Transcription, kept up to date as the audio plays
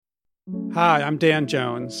Hi, I'm Dan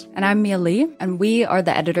Jones. And I'm Mia Lee, and we are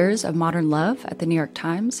the editors of Modern Love at the New York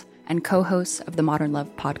Times and co-hosts of the Modern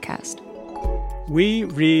Love podcast. We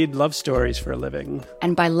read love stories for a living.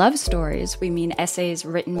 And by love stories, we mean essays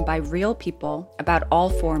written by real people about all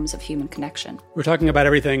forms of human connection. We're talking about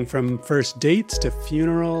everything from first dates to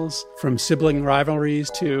funerals, from sibling rivalries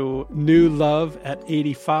to new love at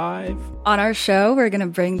 85. On our show, we're going to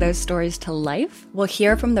bring those stories to life. We'll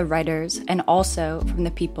hear from the writers and also from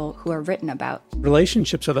the people who are written about.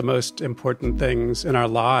 Relationships are the most important things in our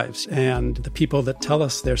lives, and the people that tell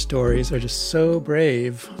us their stories are just so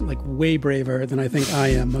brave, like way braver than I think I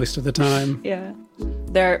am most of the time. Yeah.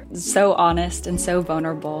 They're so honest and so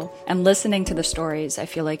vulnerable. And listening to the stories, I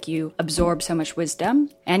feel like you absorb so much wisdom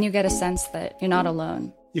and you get a sense that you're not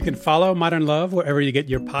alone. You can follow Modern Love wherever you get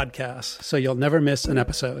your podcasts, so you'll never miss an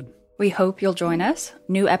episode. We hope you'll join us.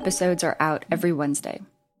 New episodes are out every Wednesday.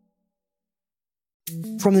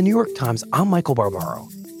 From the New York Times, I'm Michael Barbaro.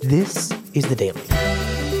 This is The Daily.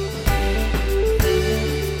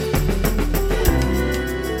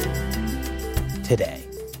 Today,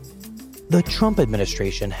 the Trump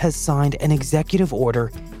administration has signed an executive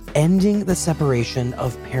order ending the separation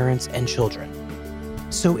of parents and children.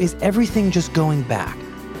 So is everything just going back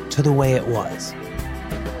to the way it was?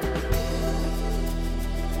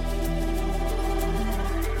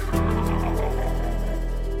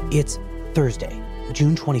 It's Thursday,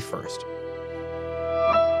 June 21st.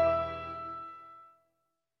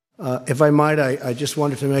 If I might, I just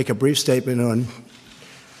wanted to make a brief statement on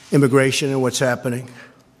immigration and what's happening.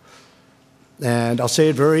 And I'll say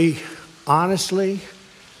it very honestly,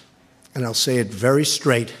 and I'll say it very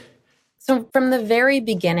straight. So from the very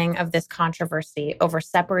beginning of this controversy over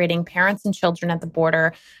separating parents and children at the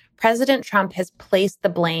border, President Trump has placed the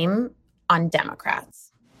blame on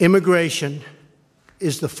Democrats. Immigration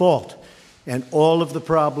is the fault and all of the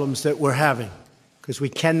problems that we're having, because we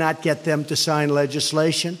cannot get them to sign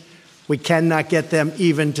legislation. We cannot get them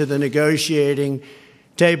even to the negotiating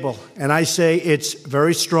table. And I say it's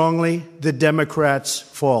very strongly the Democrats'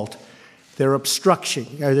 fault. They're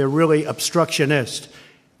really obstructionist,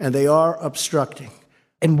 and they are obstructing.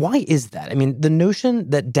 And why is that? I mean, the notion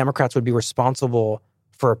that Democrats would be responsible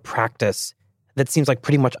for a practice that seems like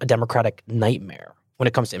pretty much a Democratic nightmare when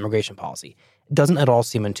it comes to immigration policy doesn't at all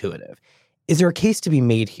seem intuitive. Is there a case to be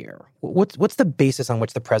made here? What's the basis on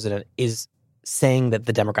which the president is saying that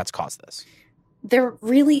the Democrats caused this? There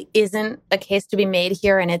really isn't a case to be made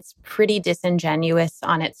here, and it's pretty disingenuous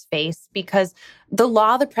on its face because the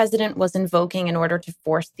law the president was invoking in order to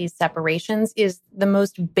force these separations is the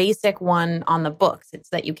most basic one on the books. It's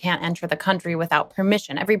that you can't enter the country without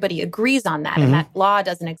permission. Everybody agrees on that, and that law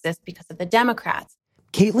doesn't exist because of the Democrats.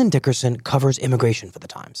 Caitlin Dickerson covers immigration for The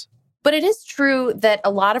Times. But it is true that a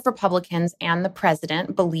lot of Republicans and the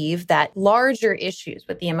president believe that larger issues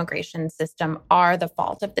with the immigration system are the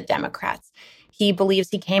fault of the Democrats. He believes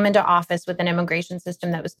he came into office with an immigration system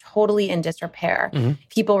that was totally in disrepair.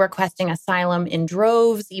 People requesting asylum in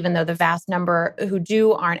droves, even though the vast number who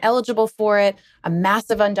do aren't eligible for it, a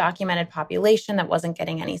massive undocumented population that wasn't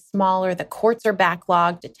getting any smaller. The courts are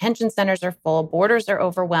backlogged, detention centers are full, borders are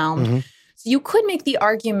overwhelmed. So you could make the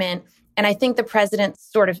argument, and I think the president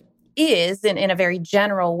sort of is, in a very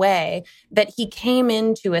general way, that he came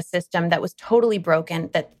into a system that was totally broken,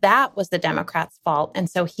 that was the Democrats' fault. And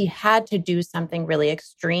so he had to do something really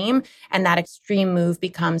extreme. And that extreme move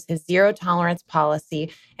becomes his zero tolerance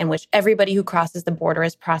policy in which everybody who crosses the border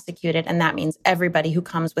is prosecuted. And that means everybody who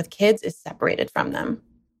comes with kids is separated from them.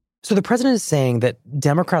 So the president is saying that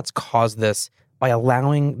Democrats caused this by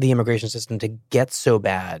allowing the immigration system to get so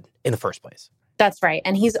bad in the first place. That's right.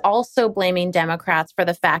 And he's also blaming Democrats for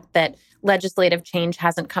the fact that legislative change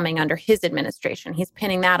hasn't coming under his administration. He's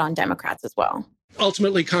pinning that on Democrats as well.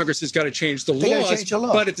 Ultimately, Congress has got to change the laws.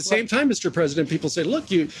 But at the same time, Mr. President, people say, look,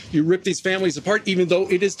 you rip these families apart, even though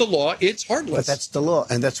it is the law, it's heartless. But that's the law,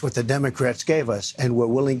 and that's what the Democrats gave us. And we're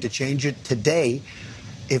willing to change it today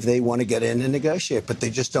if they want to get in and negotiate. But they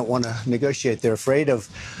just don't want to negotiate. They're afraid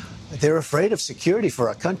of security for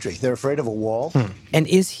our country. They're afraid of a wall. And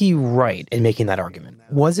is he right in making that argument?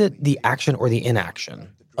 Was it the action or the inaction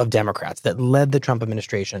of Democrats that led the Trump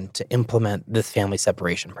administration to implement this family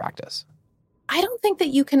separation practice? I don't think that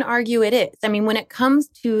you can argue it is. I mean, when it comes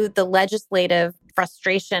to the legislative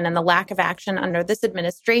frustration and the lack of action under this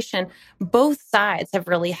administration, both sides have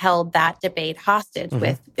really held that debate hostage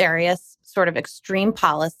with various sort of extreme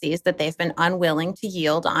policies that they've been unwilling to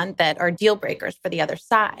yield on that are deal breakers for the other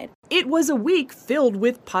side. It was a week filled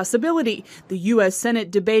with possibility. The U.S.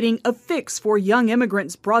 Senate debating a fix for young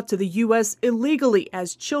immigrants brought to the U.S. illegally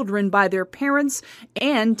as children by their parents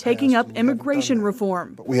and taking up immigration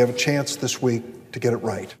reform. But we have a chance this week to get it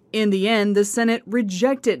right. In the end, the Senate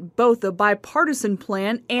rejected both a bipartisan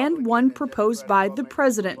plan and one proposed by the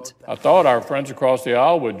president. I thought our friends across the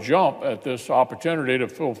aisle would jump at this opportunity to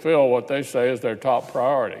fulfill what they say is their top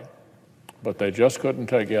priority, but they just couldn't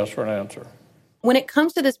take yes for an answer. When it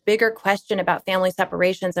comes to this bigger question about family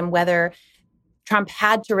separations and whether Trump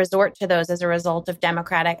had to resort to those as a result of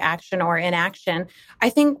Democratic action or inaction, I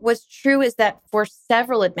think what's true is that for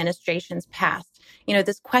several administrations past,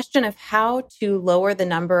 this question of how to lower the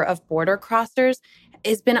number of border crossers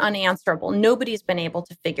has been unanswerable. Nobody's been able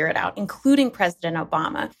to figure it out, including President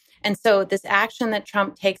Obama. And so this action that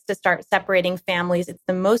Trump takes to start separating families, it's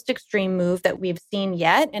the most extreme move that we've seen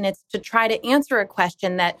yet. And it's to try to answer a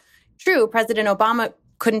question that, true, President Obama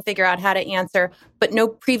couldn't figure out how to answer, but no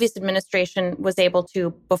previous administration was able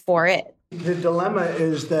to before it. The dilemma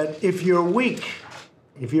is that if you're weak,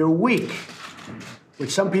 which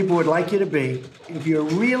some people would like you to be, if you're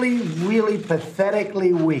really, really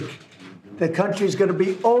pathetically weak, the country's going to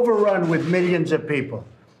be overrun with millions of people.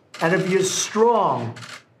 And if you're strong,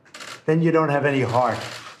 then you don't have any heart.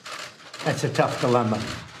 That's a tough dilemma.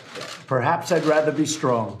 Perhaps I'd rather be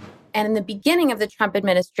strong. And in the beginning of the Trump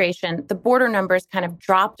administration, the border numbers kind of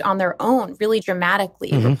dropped on their own really dramatically.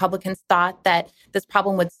 Mm-hmm. Republicans thought that this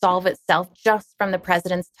problem would solve itself just from the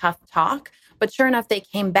president's tough talk. But sure enough, they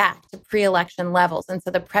came back to pre-election levels. And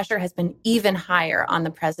so the pressure has been even higher on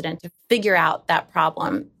the president to figure out that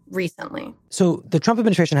problem recently. So the Trump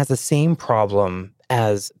administration has the same problem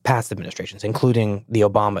as past administrations, including the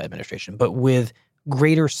Obama administration, but with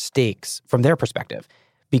greater stakes from their perspective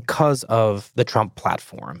because of the Trump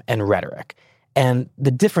platform and rhetoric. And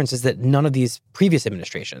the difference is that none of these previous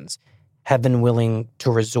administrations have been willing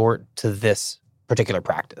to resort to this particular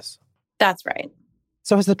practice. That's right.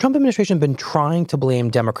 So has the Trump administration been trying to blame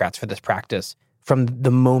Democrats for this practice from the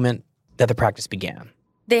moment that the practice began?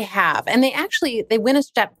 They have. And they went a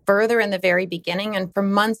step further in the very beginning and for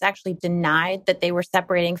months actually denied that they were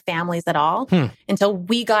separating families at all until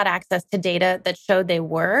we got access to data that showed they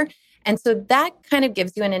were. And so that kind of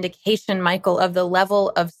gives you an indication, Michael, of the level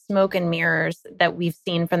of smoke and mirrors that we've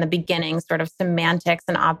seen from the beginning, sort of semantics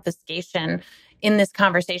and obfuscation in this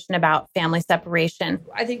conversation about family separation.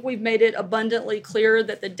 I think we've made it abundantly clear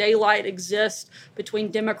that the daylight exists between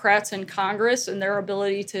Democrats and Congress and their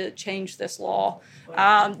ability to change this law.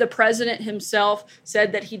 The president himself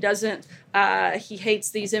said that he hates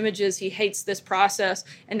these images, he hates this process,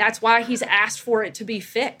 and that's why he's asked for it to be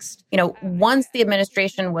fixed. Once the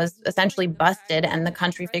administration was essentially busted and the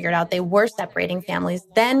country figured out they were separating families,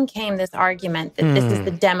 then came this argument that this is the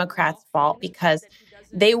Democrats' fault because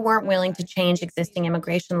they weren't willing to change existing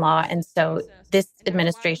immigration law. And so this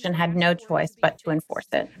administration had no choice but to enforce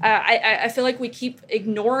it. I feel like we keep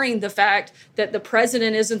ignoring the fact that the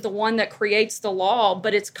president isn't the one that creates the law,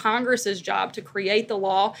 but it's Congress's job to create the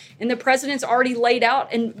law. And the president's already laid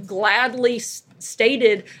out and gladly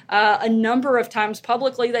stated a number of times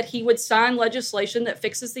publicly that he would sign legislation that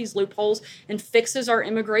fixes these loopholes and fixes our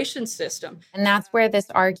immigration system. And that's where this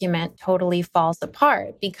argument totally falls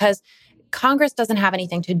apart because Congress doesn't have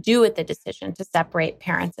anything to do with the decision to separate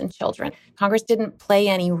parents and children. Congress didn't play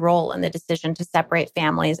any role in the decision to separate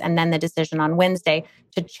families and then the decision on Wednesday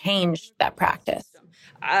to change that practice.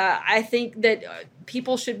 I think that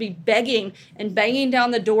people should be begging and banging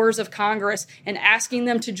down the doors of Congress and asking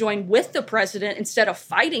them to join with the president instead of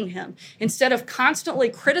fighting him, instead of constantly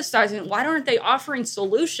criticizing. Why aren't they offering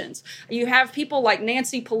solutions? You have people like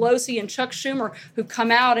Nancy Pelosi and Chuck Schumer who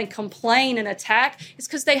come out and complain and attack. It's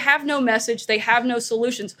because they have no message. They have no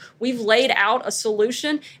solutions. We've laid out a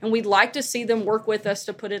solution, and we'd like to see them work with us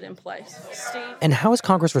to put it in place. Steve? And how is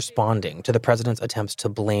Congress responding to the president's attempts to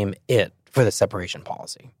blame it for the separation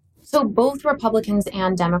policy? So both Republicans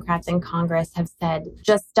and Democrats in Congress have said,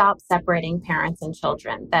 just stop separating parents and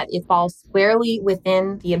children, that it falls squarely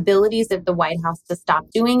within the abilities of the White House to stop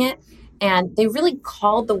doing it. And they really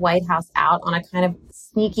called the White House out on a kind of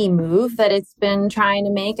sneaky move that it's been trying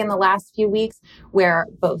to make in the last few weeks, where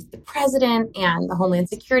both the president and the Homeland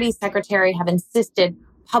Security Secretary have insisted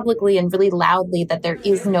publicly and really loudly that there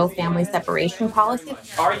is no family separation policy.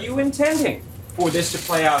 Are you intending for this to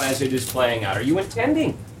play out as it is playing out? Are you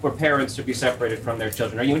intending for parents to be separated from their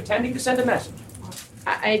children? Are you intending to send a message?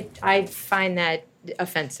 I find that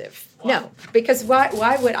offensive. No, because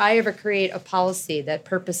why would I ever create a policy that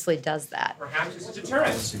purposely does that? Perhaps it's a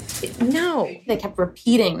deterrent. No. They kept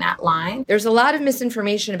repeating that line. There's a lot of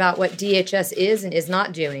misinformation about what DHS is and is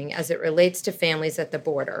not doing as it relates to families at the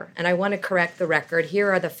border. And I want to correct the record.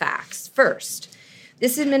 Here are the facts. First,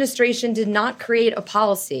 this administration did not create a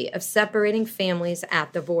policy of separating families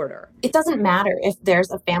at the border. It doesn't matter if there's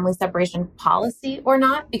a family separation policy or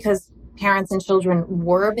not, because parents and children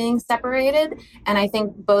were being separated. And I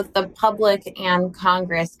think both the public and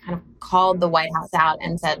Congress kind of called the White House out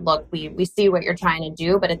and said, look, we see what you're trying to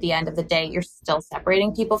do, but at the end of the day, you're still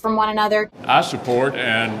separating people from one another. I support,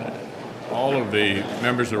 and all of the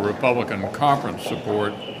members of the Republican conference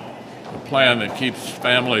support, a plan that keeps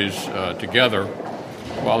families together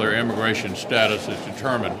while their immigration status is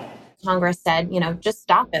determined. Congress said, just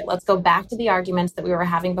stop it. Let's go back to the arguments that we were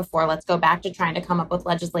having before. Let's go back to trying to come up with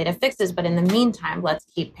legislative fixes. But in the meantime, let's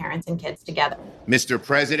keep parents and kids together. Mr.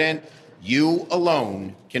 President, you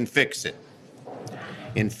alone can fix it.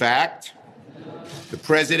 In fact, the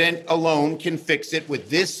president alone can fix it with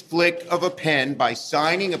this flick of a pen by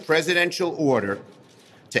signing a presidential order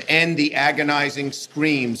to end the agonizing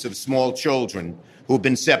screams of small children who've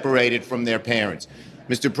been separated from their parents.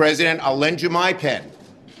 Mr. President, I'll lend you my pen.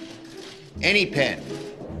 Any pen.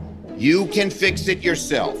 You can fix it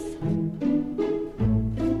yourself.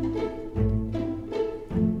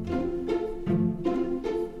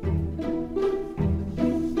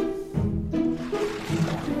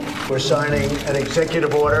 We're signing an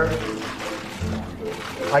executive order.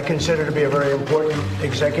 I consider to be a very important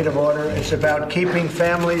executive order. It's about keeping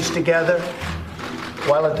families together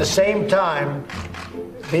while at the same time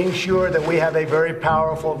being sure that we have a very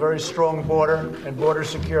powerful, very strong border, and border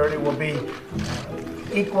security will be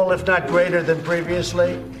equal, if not greater, than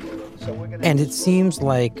previously. And it seems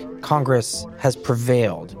like Congress has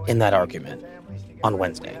prevailed in that argument on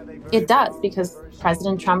Wednesday. It does, because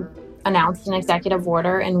President Trump announced an executive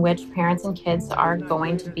order in which parents and kids are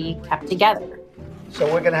going to be kept together. So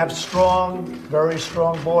we're going to have strong, very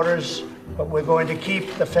strong borders, but we're going to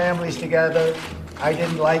keep the families together. I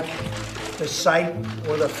didn't like the sight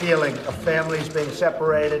or the feeling of families being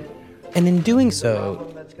separated. And in doing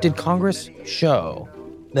so, did Congress show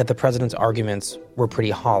that the president's arguments were pretty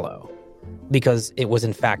hollow? Because it was,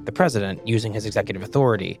 in fact, the president using his executive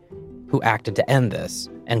authority who acted to end this,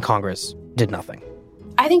 and Congress did nothing.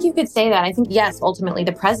 I think you could say that. I think, yes, ultimately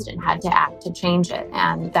the president had to act to change it,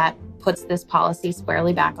 and that puts this policy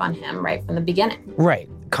squarely back on him right from the beginning. Right.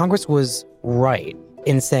 Congress was right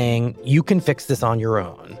in saying you can fix this on your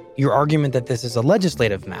own. Your argument that this is a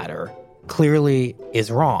legislative matter clearly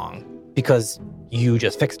is wrong because you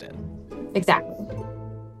just fixed it. Exactly.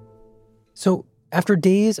 So after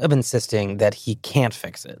days of insisting that he can't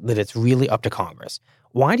fix it, that it's really up to Congress,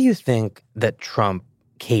 why do you think that Trump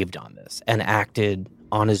caved on this and acted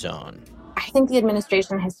on his own? I think the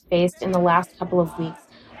administration has faced in the last couple of weeks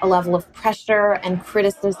a level of pressure and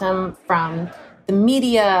criticism from the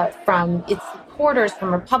media, from its supporters,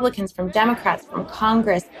 from Republicans, from Democrats, from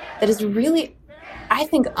Congress, that is really, I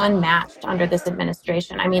think, unmatched under this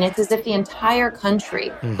administration. I mean, it's as if the entire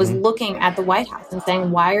country was looking at the White House and saying,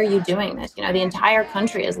 why are you doing this? The entire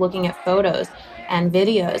country is looking at photos and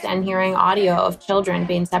videos and hearing audio of children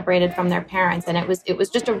being separated from their parents. And it was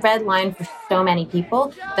just a red line for so many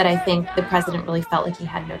people that I think the president really felt like he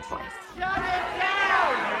had no choice.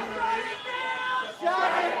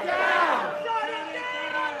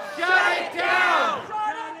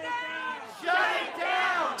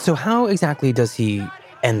 So how exactly does he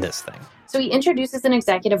end this thing? So he introduces an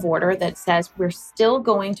executive order that says we're still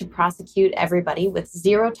going to prosecute everybody with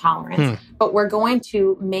zero tolerance, but we're going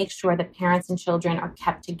to make sure that parents and children are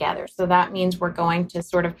kept together. So that means we're going to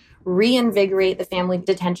sort of reinvigorate the family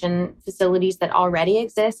detention facilities that already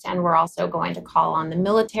exist. And we're also going to call on the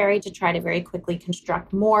military to try to very quickly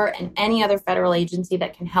construct more, and any other federal agency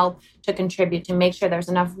that can help to contribute to make sure there's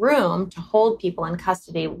enough room to hold people in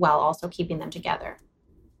custody while also keeping them together.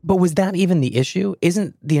 But was that even the issue?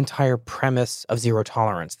 Isn't the entire premise of zero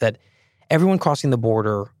tolerance that everyone crossing the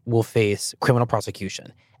border will face criminal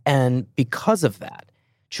prosecution? And because of that,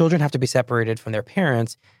 children have to be separated from their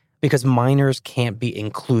parents because minors can't be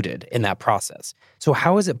included in that process. So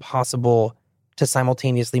how is it possible to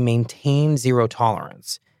simultaneously maintain zero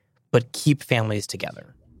tolerance but keep families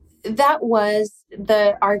together? That was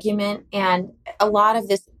the argument, and a lot of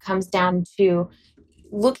this comes down to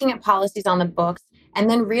looking at policies on the books and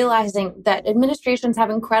then realizing that administrations have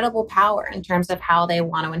incredible power in terms of how they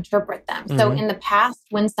want to interpret them. Mm-hmm. So in the past,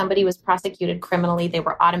 when somebody was prosecuted criminally, they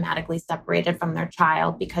were automatically separated from their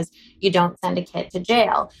child because you don't send a kid to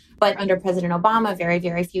jail. But under President Obama, very,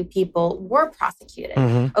 very few people were prosecuted.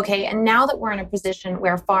 Mm-hmm. Okay, and now that we're in a position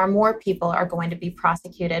where far more people are going to be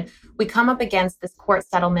prosecuted, we come up against this court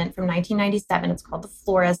settlement from 1997. It's called the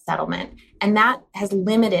Flores Settlement. And that has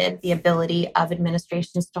limited the ability of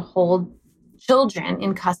administrations to hold children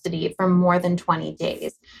in custody for more than 20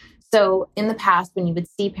 days. So in the past, when you would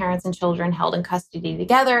see parents and children held in custody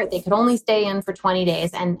together, they could only stay in for 20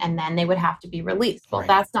 days and then they would have to be released. Well,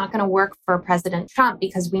 that's not going to work for President Trump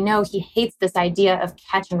because we know he hates this idea of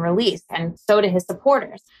catch and release, and so do his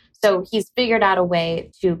supporters. So he's figured out a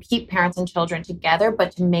way to keep parents and children together,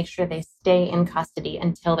 but to make sure they stay in custody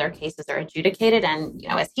until their cases are adjudicated and,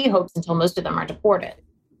 as he hopes, until most of them are deported.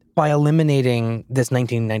 By eliminating this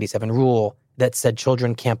 1997 rule that said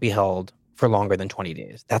children can't be held for longer than 20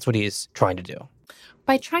 days. That's what he's trying to do.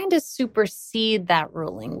 By trying to supersede that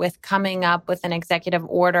ruling with coming up with an executive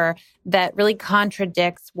order that really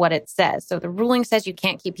contradicts what it says. So the ruling says you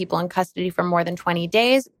can't keep people in custody for more than 20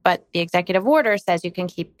 days, but the executive order says you can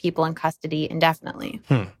keep people in custody indefinitely.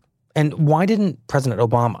 And why didn't President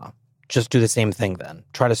Obama just do the same thing then?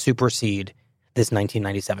 Try to supersede this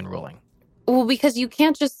 1997 ruling? Well, because you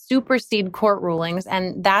can't just supersede court rulings.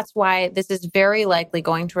 And that's why this is very likely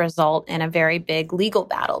going to result in a very big legal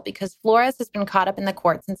battle, because Flores has been caught up in the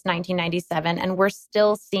court since 1997. And we're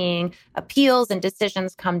still seeing appeals and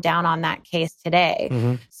decisions come down on that case today.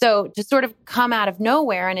 Mm-hmm. So to sort of come out of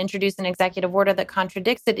nowhere and introduce an executive order that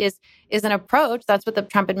contradicts it is an approach. That's what the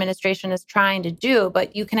Trump administration is trying to do.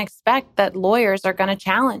 But you can expect that lawyers are going to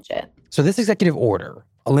challenge it. So this executive order,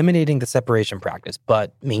 eliminating the separation practice,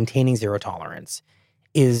 but maintaining zero tolerance,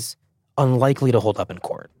 is unlikely to hold up in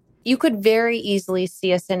court. You could very easily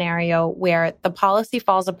see a scenario where the policy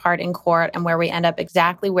falls apart in court and where we end up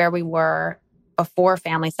exactly where we were before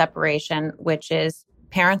family separation, which is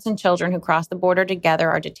parents and children who cross the border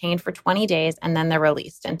together are detained for 20 days and then they're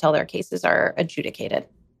released until their cases are adjudicated.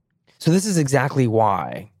 So this is exactly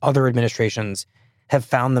why other administrations have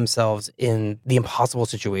found themselves in the impossible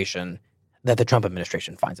situation that the Trump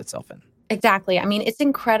administration finds itself in. Exactly. I mean, it's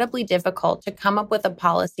incredibly difficult to come up with a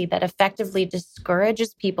policy that effectively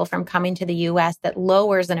discourages people from coming to the U.S., that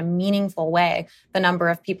lowers in a meaningful way the number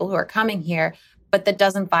of people who are coming here, but that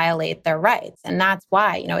doesn't violate their rights. And that's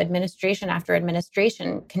why, administration after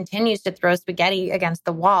administration continues to throw spaghetti against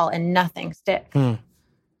the wall and nothing sticks.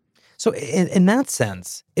 So in that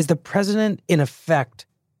sense, is the president in effect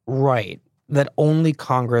right that only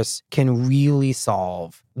Congress can really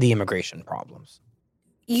solve the immigration problems?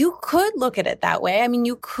 You could look at it that way. I mean,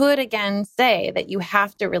 you could, again, say that you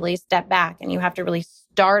have to really step back and you have to really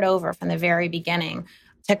start over from the very beginning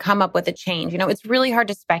to come up with a change. It's really hard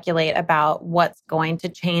to speculate about what's going to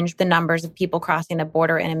change the numbers of people crossing the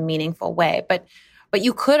border in a meaningful way. But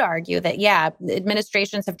you could argue that,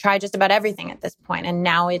 administrations have tried just about everything at this point, and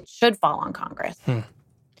now it should fall on Congress.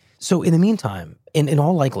 So in the meantime, in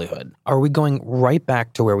all likelihood, are we going right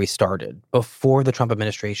back to where we started before the Trump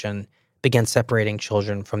administration began separating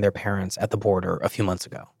children from their parents at the border a few months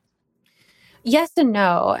ago? Yes and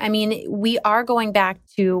no. I mean, we are going back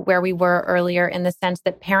to where we were earlier in the sense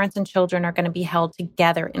that parents and children are going to be held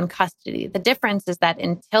together in custody. The difference is that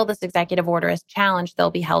until this executive order is challenged,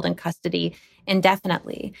 they'll be held in custody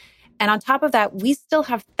indefinitely. And on top of that, we still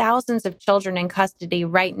have thousands of children in custody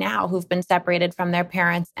right now who've been separated from their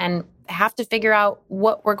parents and have to figure out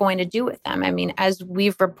what we're going to do with them. I mean, as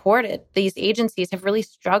we've reported, these agencies have really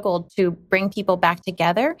struggled to bring people back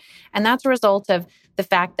together. And that's a result of the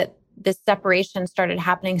fact that this separation started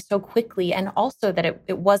happening so quickly, and also that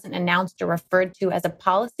it wasn't announced or referred to as a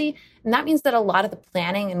policy. And that means that a lot of the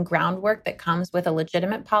planning and groundwork that comes with a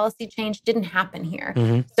legitimate policy change didn't happen here.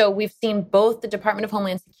 Mm-hmm. So we've seen both the Department of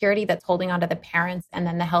Homeland Security that's holding onto the parents and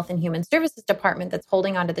then the Health and Human Services Department that's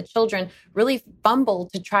holding onto the children really fumble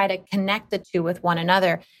to try to connect the two with one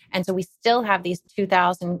another. And so we still have these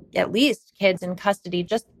 2,000, at least, kids in custody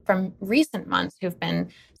just from recent months who've been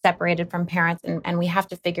separated from parents, and we have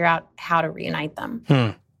to figure out how to reunite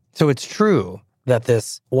them. So it's true that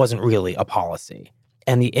this wasn't really a policy,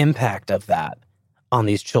 and the impact of that on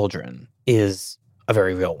these children is a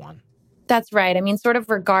very real one. That's right. I mean, sort of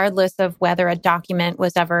regardless of whether a document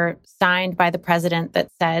was ever signed by the president that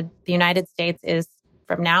said the United States is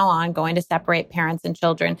from now on going to separate parents and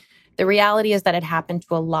children, the reality is that it happened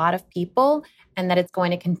to a lot of people and that it's going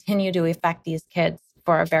to continue to affect these kids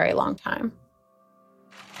for a very long time.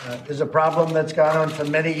 There's a problem that's gone on for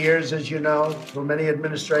many years, as you know, for many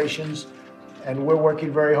administrations. and we're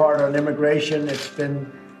working very hard on immigration. It's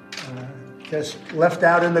been just left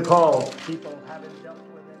out in the cold. People haven't dealt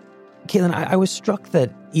with it. Caitlin, I was struck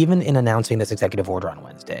that even in announcing this executive order on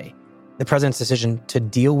Wednesday, the president's decision to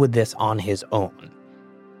deal with this on his own,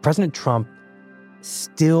 President Trump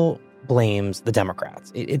still blames the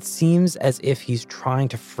Democrats. It seems as if he's trying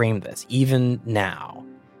to frame this, even now,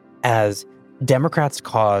 as Democrats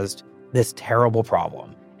caused this terrible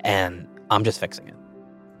problem, and I'm just fixing it.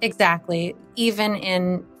 Exactly. Even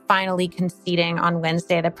in finally conceding on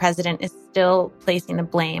Wednesday, the president is still placing the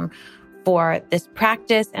blame for this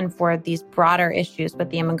practice and for these broader issues with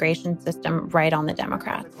the immigration system right on the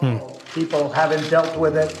Democrats. People haven't dealt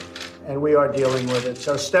with it, and we are dealing with it.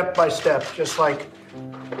 So step by step, just like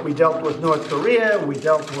we dealt with North Korea, we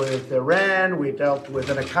dealt with Iran, we dealt with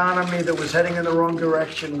an economy that was heading in the wrong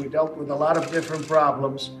direction, we dealt with a lot of different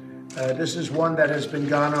problems. This is one that has been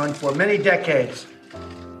gone on for many decades.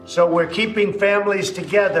 So we're keeping families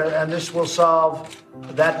together, and this will solve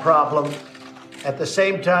that problem. At the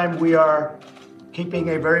same time, we are keeping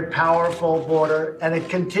a very powerful border, and it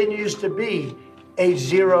continues to be a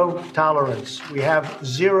zero tolerance. We have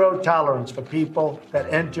zero tolerance for people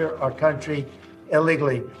that enter our country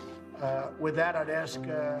illegally. With that, I'd ask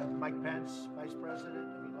Mike Pence, Vice President,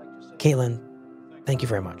 if you'd like to say... Caitlin, thank you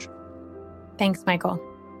very much. Thanks, Michael.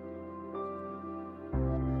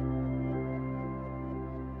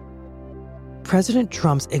 President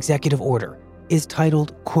Trump's executive order is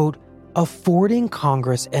titled, quote, affording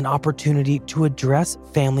Congress an opportunity to address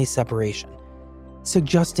family separation,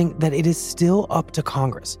 suggesting that it is still up to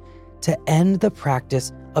Congress to end the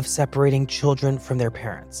practice of separating children from their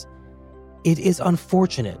parents. It is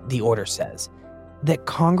unfortunate, the order says, that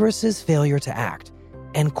Congress's failure to act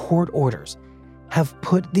and court orders have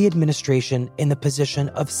put the administration in the position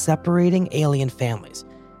of separating alien families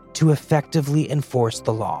to effectively enforce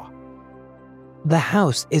the law. The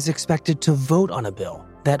House is expected to vote on a bill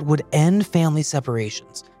that would end family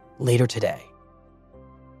separations later today.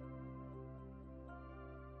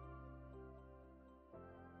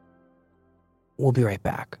 We'll be right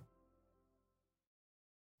back.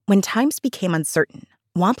 When times became uncertain,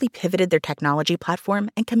 Womply pivoted their technology platform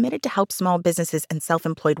and committed to help small businesses and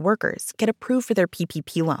self-employed workers get approved for their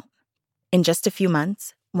PPP loan. In just a few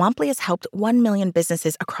months, Womply has helped 1 million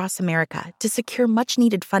businesses across America to secure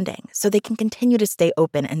much-needed funding so they can continue to stay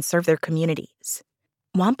open and serve their communities.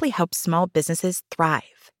 Womply helps small businesses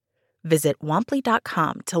thrive. Visit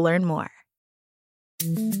womply.com to learn more.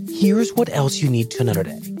 Here's what else you need to know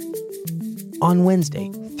today. On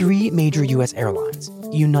Wednesday, 3 major U.S. airlines,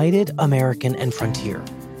 United, American, and Frontier,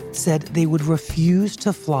 said they would refuse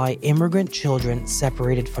to fly immigrant children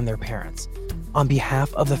separated from their parents on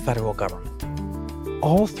behalf of the federal government.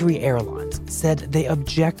 All 3 airlines said they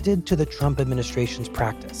objected to the Trump administration's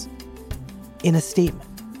practice. In a statement,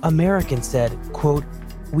 American said, quote,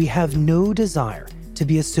 we have no desire to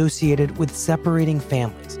be associated with separating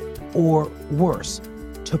families, or worse,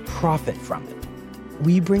 to profit from it.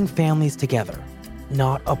 We bring families together,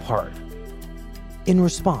 not apart. In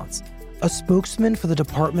response, a spokesman for the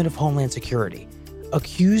Department of Homeland Security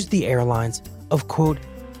accused the airlines of, quote,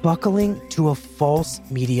 buckling to a false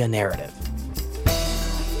media narrative.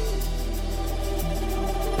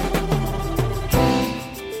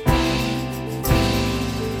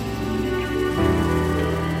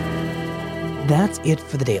 That's it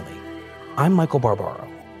for The Daily. I'm Michael Barbaro.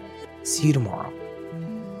 See you tomorrow.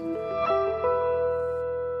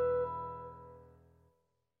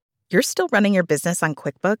 You're still running your business on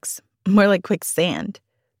QuickBooks? More like quicksand.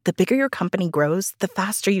 The bigger your company grows, the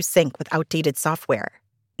faster you sync with outdated software.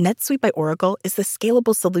 NetSuite by Oracle is the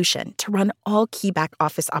scalable solution to run all key back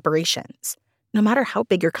office operations, no matter how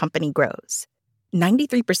big your company grows.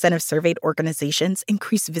 93% of surveyed organizations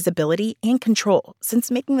increase visibility and control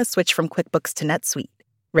since making the switch from QuickBooks to NetSuite.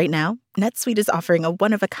 Right now, NetSuite is offering a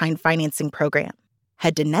one-of-a-kind financing program.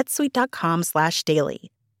 Head to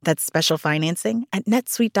netsuite.com/daily. That's special financing at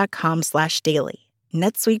netsuite.com/daily.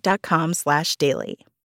 netsuite.com/daily.